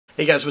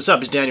Hey guys, what's up?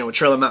 It's Daniel with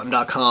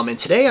TrailerMountain.com, and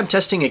today I'm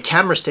testing a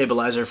camera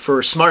stabilizer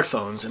for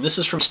smartphones, and this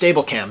is from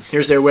StayblCam.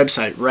 Here's their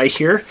website right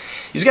here.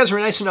 These guys were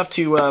nice enough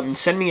to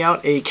send me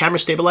out a camera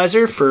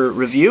stabilizer for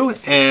review,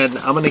 and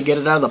I'm going to get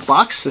it out of the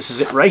box. This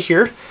is it right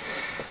here.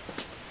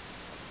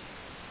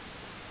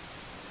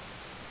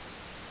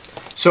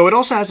 So it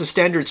also has a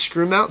standard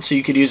screw mount, so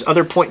you could use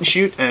other point and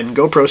shoot and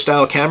GoPro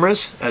style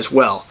cameras as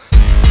well.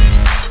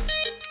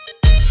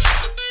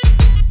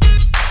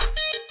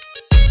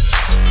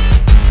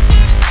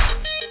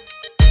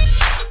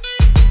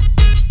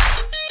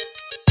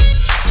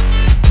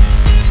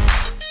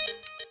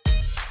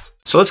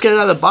 So let's get it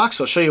out of the box.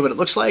 I'll show you what it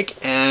looks like,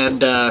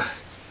 and yeah,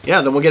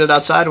 then we'll get it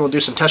outside and we'll do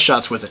some test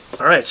shots with it.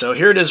 Alright, so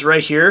here it is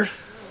right here.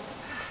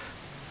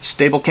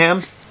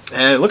 StayblCam.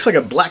 And it looks like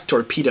a black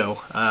torpedo.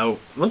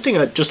 One thing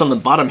just on the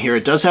bottom here,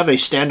 it does have a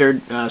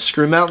standard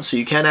screw mount, so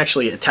you can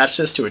actually attach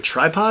this to a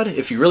tripod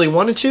if you really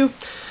wanted to.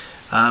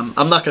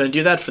 I'm not going to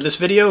do that for this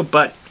video,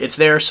 but it's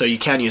there so you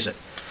can use it.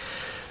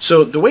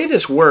 So the way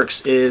this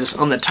works is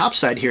on the top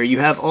side here, you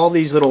have all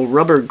these little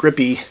rubber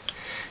grippy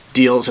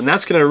deals, and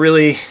that's going to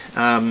really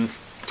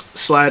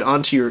slide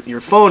onto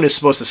your phone is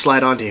supposed to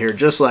slide onto here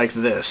just like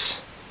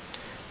this.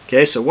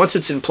 Okay, so once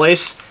it's in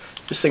place,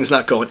 this thing's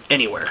not going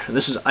anywhere. And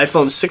this is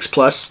iPhone 6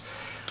 Plus.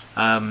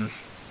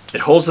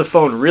 It holds the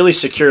phone really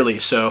securely,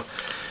 so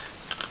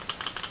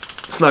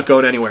it's not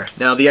going anywhere.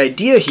 Now the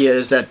idea here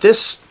is that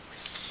this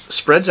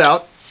spreads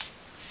out,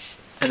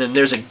 and then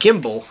there's a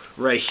gimbal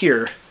right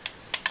here.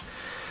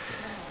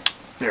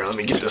 There, let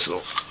me get this a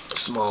little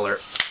smaller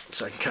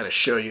so I can kind of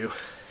show you.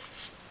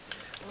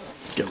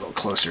 Get a little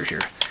closer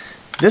here.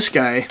 This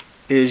guy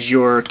is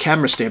your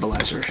camera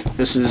stabilizer.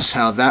 This is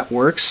how that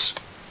works.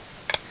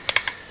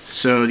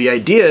 So the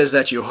idea is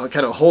that you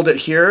kind of hold it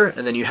here,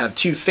 and then you have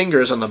two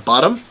fingers on the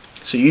bottom.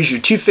 So you use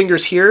your two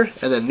fingers here,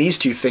 and then these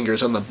two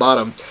fingers on the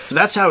bottom. So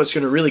that's how it's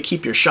going to really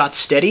keep your shot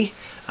steady.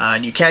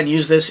 And you can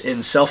use this in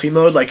selfie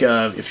mode, like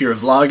if you're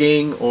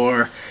vlogging,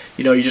 or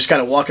you're just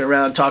kind of walking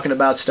around talking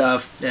about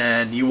stuff,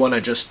 and you want to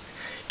just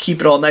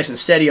keep it all nice and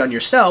steady on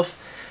yourself.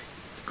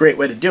 Great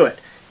way to do it.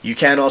 You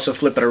can also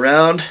flip it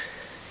around,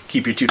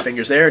 keep your two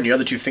fingers there and your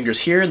other two fingers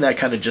here, and that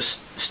kind of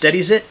just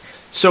steadies it.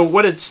 So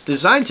what it's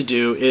designed to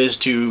do is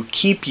to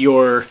keep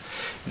your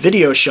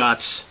video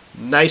shots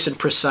nice and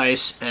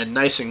precise and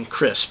nice and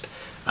crisp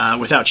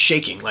without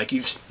shaking. Like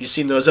you've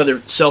seen those other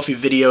selfie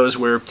videos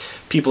where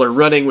people are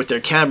running with their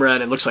camera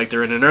and it looks like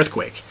they're in an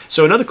earthquake.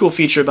 So another cool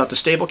feature about the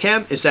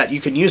StayblCam is that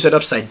you can use it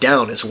upside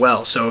down as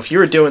well. So if you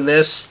were doing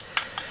this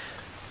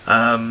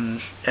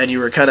and you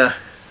were kind of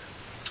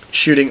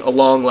shooting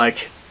along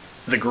like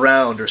the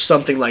ground or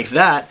something like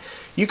that,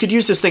 you could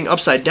use this thing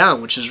upside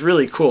down, which is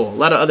really cool. A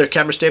lot of other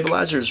camera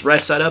stabilizers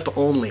right side up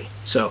only,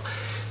 so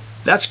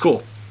that's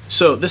cool.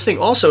 So this thing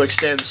also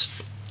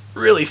extends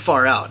really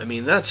far out. I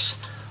mean, that's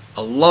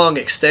a long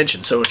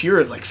extension. So if you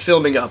were like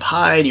filming up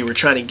high and you were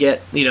trying to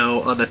get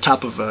on the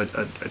top of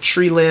a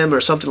tree limb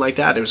or something like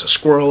that, there was a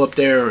squirrel up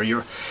there, or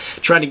you're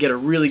trying to get a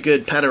really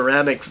good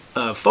panoramic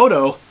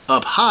photo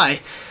up high,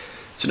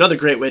 it's another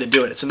great way to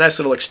do it. It's a nice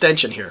little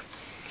extension here.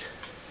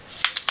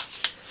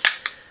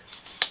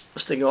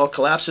 This thing all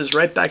collapses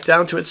right back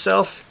down to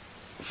itself.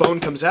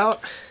 Phone comes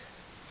out.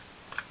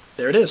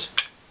 There it is.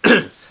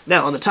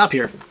 Now on the top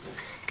here,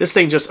 this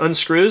thing just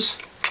unscrews,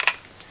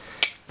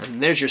 and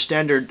there's your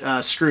standard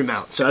screw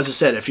mount. So as I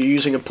said, if you're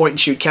using a point and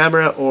shoot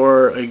camera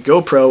or a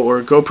GoPro or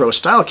a GoPro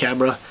style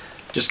camera,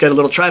 just get a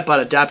little tripod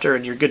adapter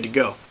and you're good to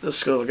go.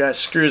 This little guy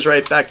screws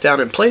right back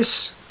down in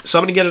place. So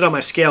I'm going to get it on my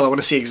scale. I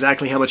want to see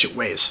exactly how much it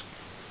weighs.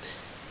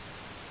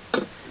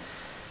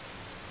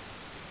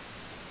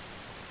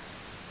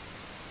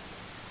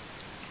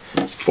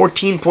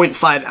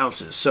 14.5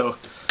 ounces, so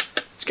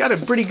it's got a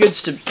pretty good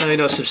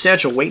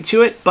substantial weight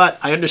to it, but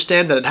I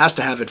understand that it has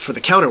to have it for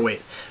the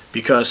counterweight,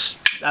 because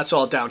that's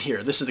all down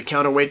here. This is the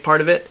counterweight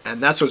part of it,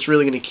 and that's what's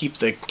really going to keep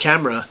the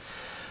camera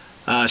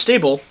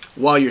stable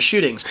while you're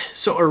shooting.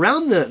 So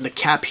around the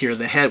cap here,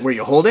 the hand where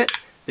you hold it,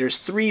 there's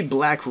 3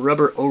 black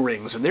rubber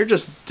O-rings, and they're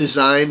just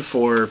designed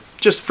for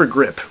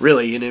grip,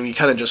 really. You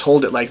kind of just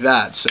hold it like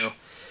that. So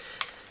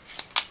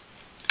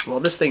while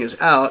this thing is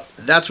out,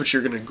 that's what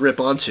you're going to grip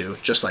onto,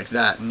 just like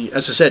that. And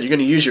as I said, you're going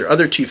to use your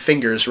other two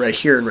fingers right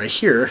here and right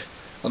here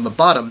on the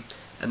bottom,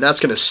 and that's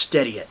going to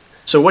steady it.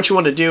 So what you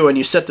want to do when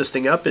you set this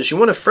thing up is you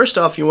want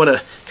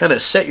to kind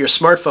of set your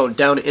smartphone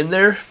down in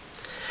there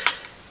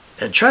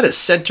and try to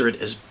center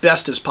it as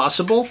best as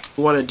possible.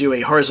 You want to do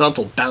a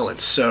horizontal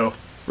balance. So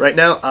right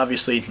now,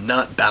 obviously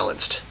not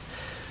balanced.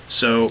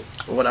 So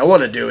what I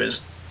want to do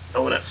is I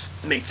want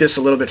to make this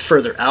a little bit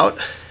further out,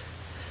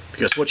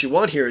 because what you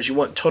want here is you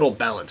want total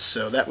balance.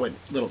 So that went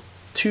a little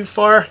too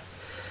far,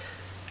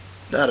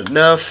 not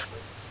enough.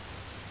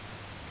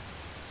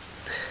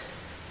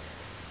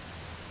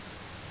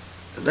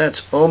 And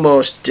that's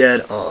almost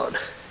dead on.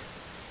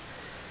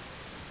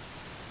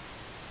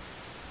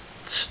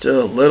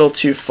 Still a little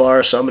too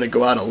far, so I'm going to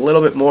go out a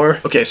little bit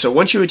more. Okay, so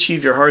once you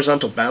achieve your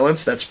horizontal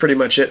balance, that's pretty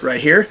much it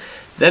right here.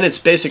 Then it's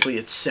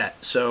basically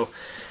set. So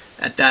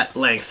at that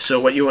length. So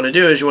what you want to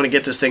do is you want to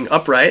get this thing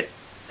upright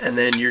and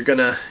then you're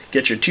gonna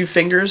get your 2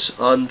 fingers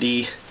on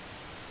the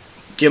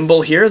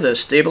gimbal here, the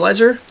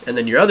stabilizer, and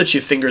then your other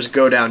 2 fingers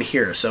go down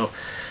here. So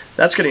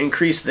that's gonna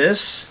increase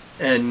this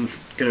and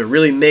gonna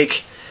really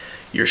make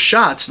your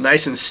shots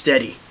nice and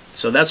steady.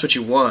 So that's what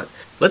you want.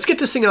 Let's get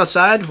this thing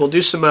outside. We'll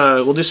do some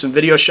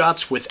video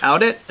shots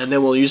without it, and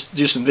then we'll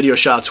do some video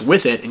shots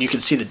with it, and you can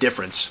see the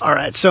difference. All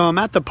right, so I'm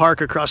at the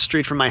park across the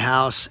street from my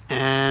house,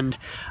 and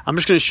I'm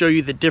just going to show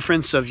you the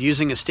difference of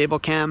using a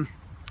StayblCam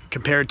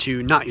compared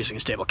to not using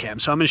a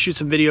StayblCam. So I'm going to shoot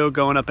some video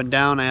going up and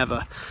down. I have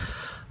a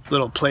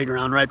little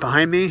playground right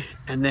behind me,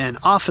 and then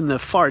off in the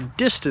far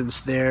distance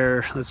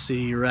there, let's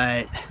see,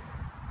 right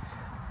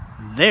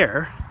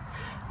there,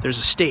 there's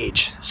a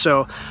stage.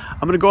 So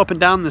I'm going to go up and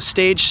down the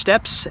stage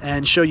steps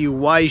and show you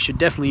why you should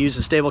definitely use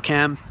a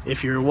StayblCam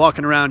if you're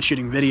walking around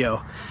shooting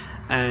video,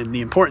 and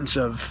the importance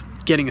of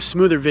getting a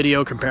smoother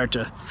video compared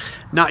to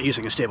not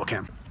using a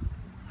StayblCam.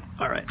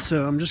 Alright,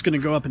 so I'm just going to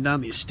go up and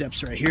down these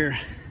steps right here.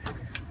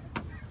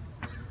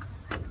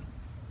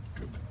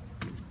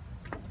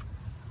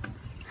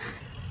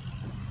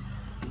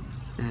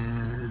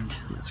 And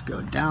let's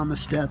go down the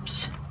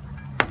steps.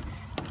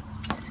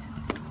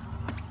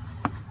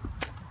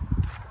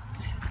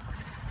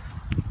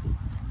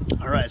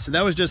 Alright, so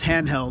that was just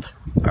handheld.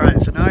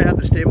 Alright, so now I have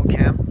the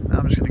StayblCam. Now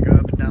I'm just going to go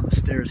up and down the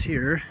stairs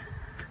here.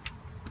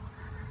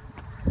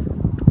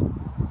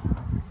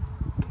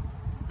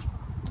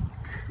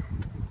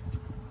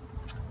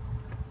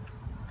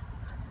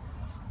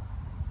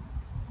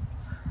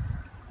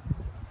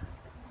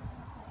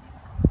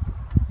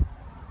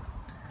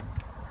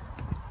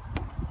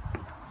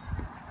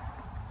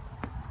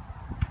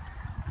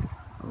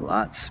 A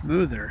lot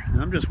smoother.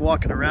 And I'm just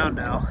walking around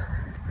now.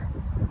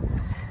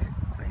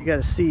 You got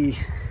to see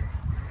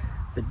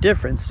the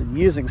difference in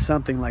using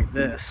something like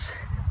this.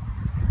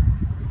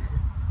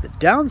 The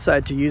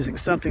downside to using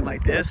something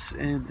like this,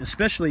 and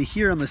especially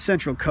here on the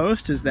Central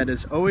Coast, is that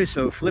it's always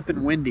so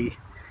flippin' windy.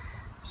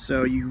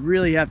 So you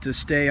really have to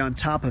stay on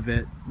top of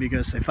it,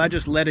 because if I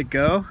just let it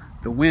go,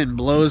 the wind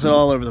blows it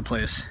all over the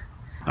place.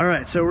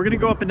 Alright, so we're going to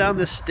go up and down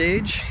this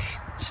stage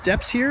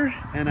steps here,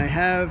 and I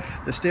have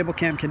the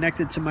StayblCam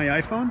connected to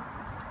my iPhone.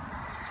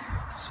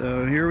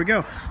 So here we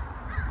go.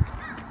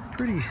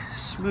 Pretty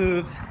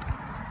smooth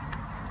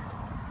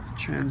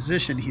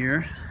transition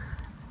here.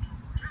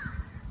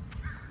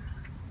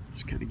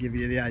 Just kind of give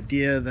you the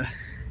idea of the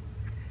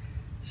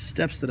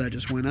steps that I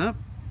just went up.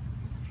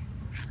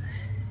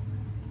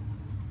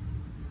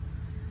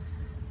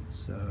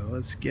 So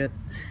let's go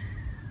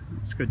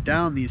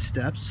down these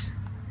steps.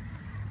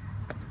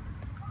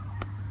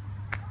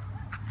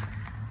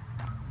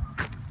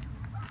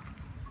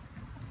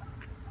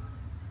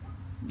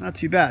 Not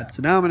too bad.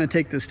 So now I'm going to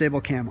take the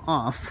StayblCam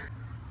off.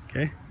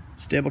 Okay,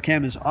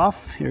 StayblCam is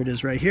off. Here it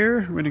is right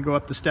here. We're going to go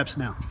up the steps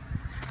now,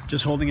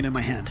 just holding it in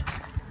my hand.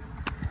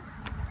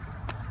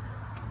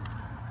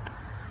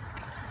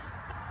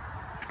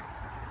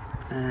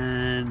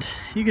 And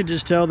you can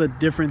just tell the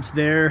difference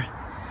there.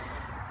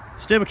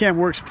 StayblCam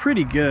works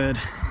pretty good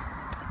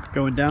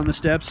going down the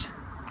steps.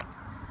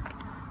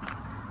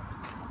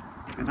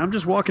 And I'm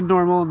just walking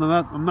normal, and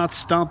I'm not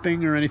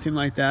stomping or anything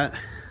like that.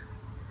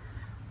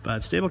 But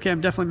StayblCam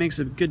definitely makes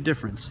a good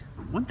difference.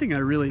 One thing I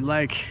really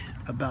like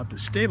about the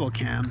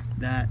StayblCam,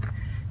 that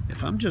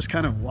if I'm just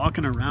kind of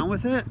walking around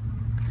with it,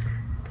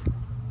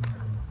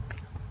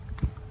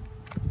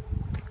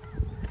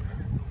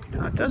 you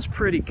know, it does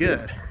pretty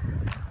good.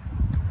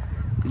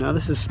 You know,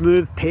 this is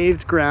smooth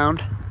paved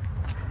ground,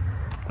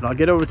 but I'll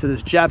get over to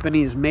this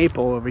Japanese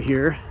maple over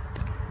here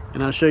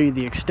and I'll show you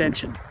the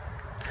extension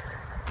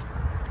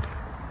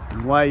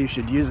and why you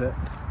should use it.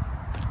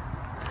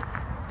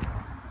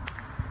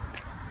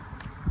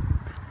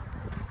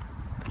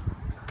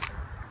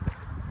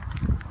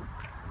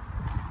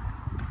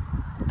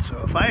 So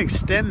if I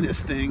extend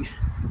this thing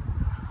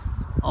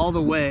all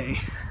the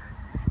way,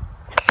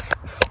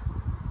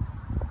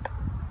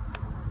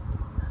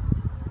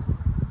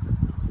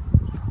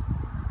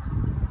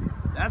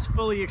 that's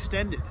fully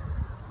extended.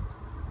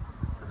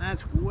 And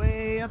that's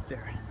way up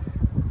there.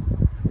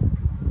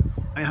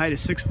 My height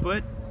is 6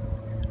 foot.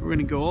 We're going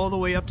to go all the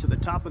way up to the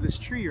top of this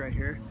tree right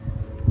here.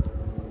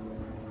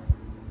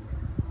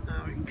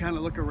 Now we can kind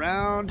of look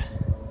around.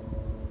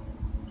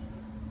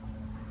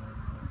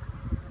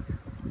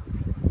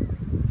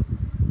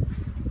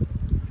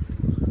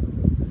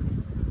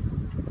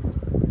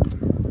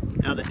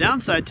 Now the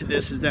downside to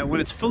this is that when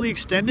it's fully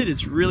extended,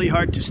 it's really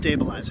hard to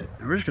stabilize it.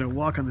 Now we're just going to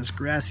walk on this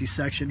grassy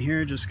section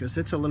here just because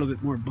it's a little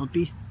bit more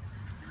bumpy.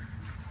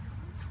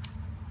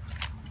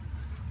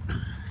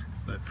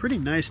 But pretty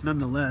nice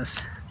nonetheless.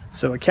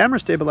 So a camera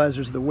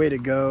stabilizer is the way to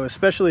go,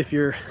 especially if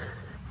you're,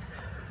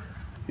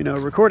 you know,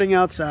 recording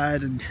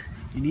outside and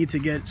you need to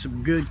get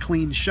some good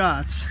clean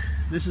shots.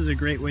 This is a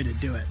great way to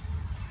do it.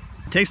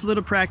 It takes a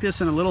little practice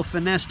and a little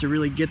finesse to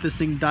really get this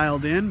thing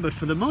dialed in, but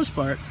for the most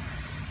part,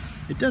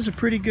 it does a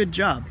pretty good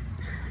job.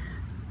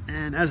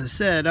 And as I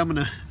said, I'm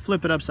gonna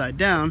flip it upside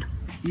down,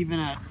 even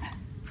at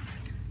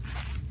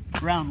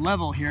ground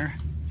level here,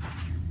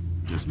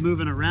 just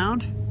moving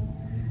around.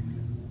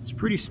 It's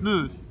pretty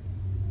smooth.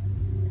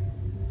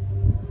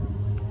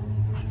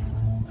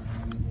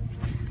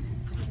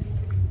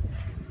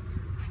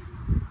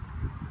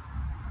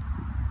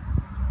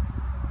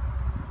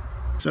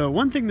 So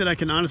one thing that I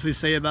can honestly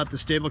say about the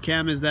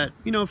StayblCam is that,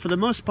 you know, for the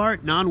most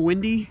part,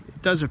 non-windy,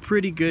 it does a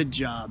pretty good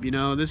job. You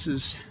know, this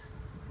is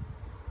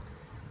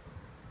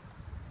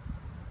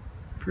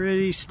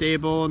pretty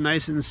stable,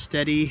 nice and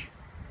steady.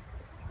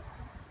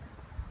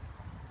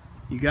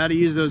 You got to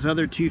use those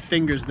other two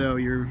fingers though,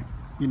 your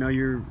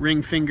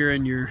ring finger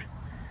and your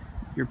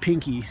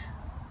pinky,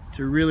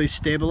 to really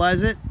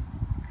stabilize it,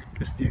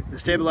 because the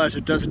stabilizer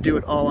doesn't do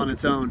it all on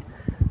its own.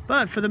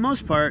 But for the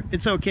most part,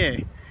 it's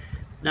okay.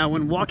 Now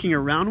when walking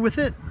around with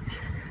it,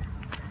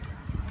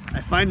 I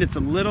find it's a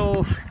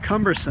little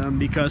cumbersome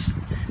because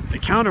the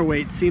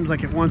counterweight seems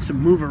like it wants to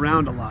move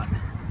around a lot.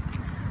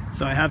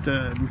 So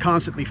I'm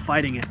constantly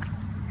fighting it.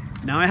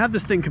 Now I have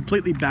this thing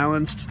completely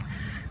balanced,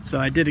 so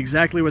I did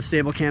exactly what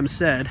StayblCam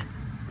said,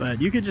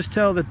 but you could just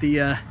tell that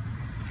the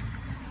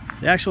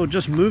actual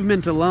just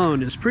movement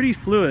alone is pretty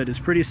fluid, is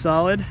pretty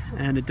solid,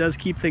 and it does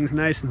keep things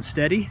nice and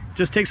steady.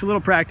 Just takes a little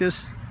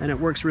practice and it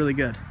works really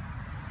good.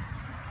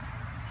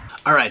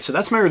 Alright, so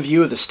that's my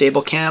review of the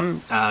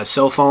StayblCam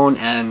cell phone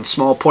and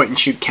small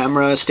point-and-shoot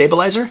camera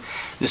stabilizer.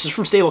 This is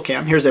from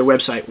StayblCam. Here's their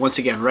website, once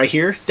again, right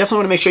here. Definitely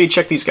want to make sure you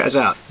check these guys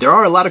out. There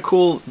are a lot of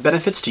cool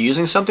benefits to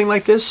using something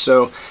like this,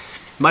 so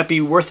it might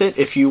be worth it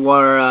if you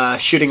are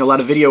shooting a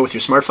lot of video with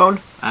your smartphone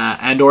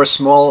and or a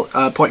small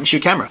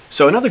point-and-shoot camera.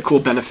 So another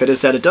cool benefit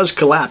is that it does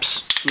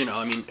collapse. You know,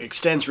 I mean, it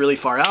extends really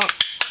far out,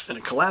 and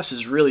it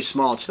collapses really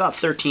small. It's about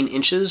 13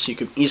 inches. You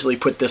could easily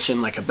put this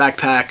in like a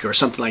backpack or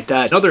something like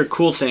that. Another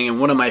cool thing, and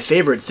one of my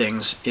favorite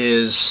things,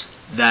 is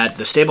that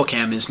the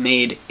StayblCam is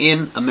made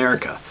in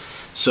America.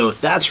 So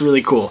that's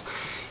really cool.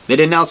 They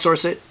didn't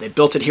outsource it. They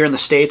built it here in the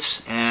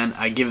States, and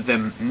I give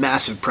them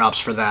massive props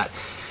for that.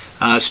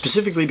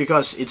 Specifically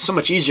because it's so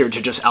much easier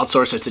to just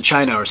outsource it to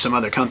China or some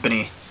other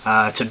company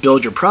to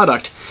build your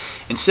product.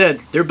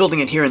 Instead, they're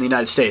building it here in the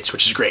United States,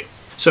 which is great.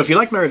 So if you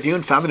like my review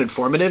and found it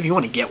informative, you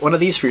want to get one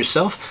of these for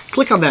yourself,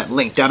 click on that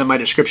link down in my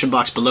description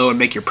box below and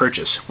make your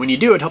purchase. When you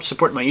do, it helps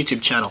support my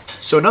YouTube channel.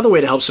 So another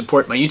way to help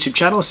support my YouTube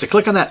channel is to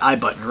click on that I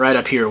button right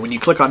up here. When you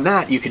click on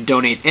that, you can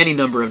donate any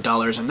number of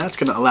dollars, and that's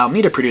going to allow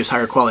me to produce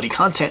higher quality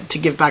content to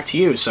give back to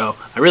you. So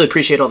I really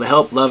appreciate all the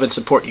help, love, and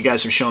support you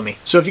guys have shown me.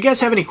 So if you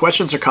guys have any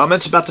questions or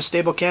comments about the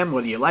StayblCam,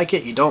 whether you like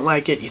it, you don't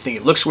like it, you think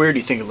it looks weird,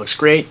 you think it looks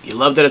great, you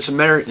love that it's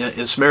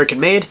American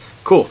made,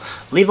 cool.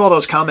 Leave all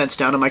those comments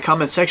down in my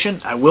comment section.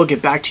 I will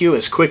get back to you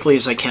as quickly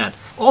as I can.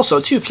 Also,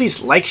 too,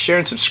 please like, share,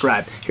 and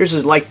subscribe. Here's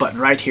the like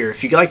button right here.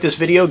 If you like this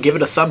video, give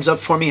it a thumbs up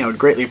for me. I would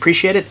greatly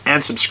appreciate it.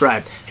 And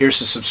subscribe. Here's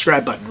the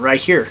subscribe button right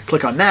here.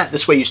 Click on that.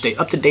 This way you stay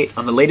up to date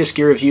on the latest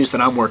gear reviews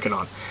that I'm working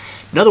on.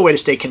 Another way to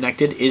stay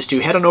connected is to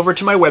head on over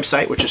to my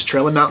website, which is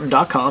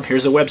trailandmountain.com.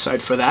 Here's the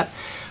website for that.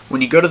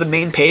 When you go to the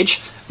main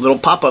page, a little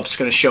pop-up is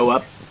going to show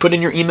up. Put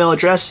in your email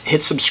address,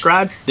 hit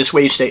subscribe. This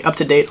way you stay up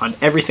to date on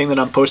everything that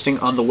I'm posting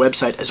on the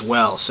website as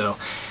well. So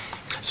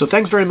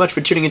thanks very much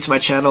for tuning into my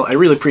channel. I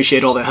really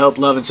appreciate all the help,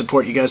 love, and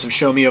support you guys have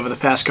shown me over the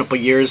past couple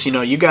of years. You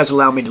know, you guys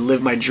allow me to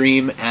live my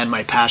dream and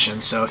my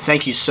passion. So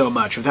thank you so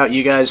much. Without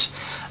you guys,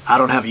 I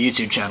don't have a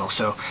YouTube channel.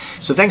 So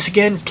thanks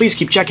again. Please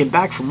keep checking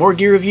back for more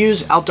gear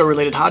reviews,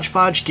 outdoor-related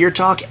hodgepodge, gear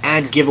talk,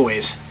 and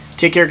giveaways.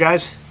 Take care,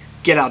 guys.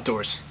 Get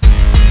outdoors.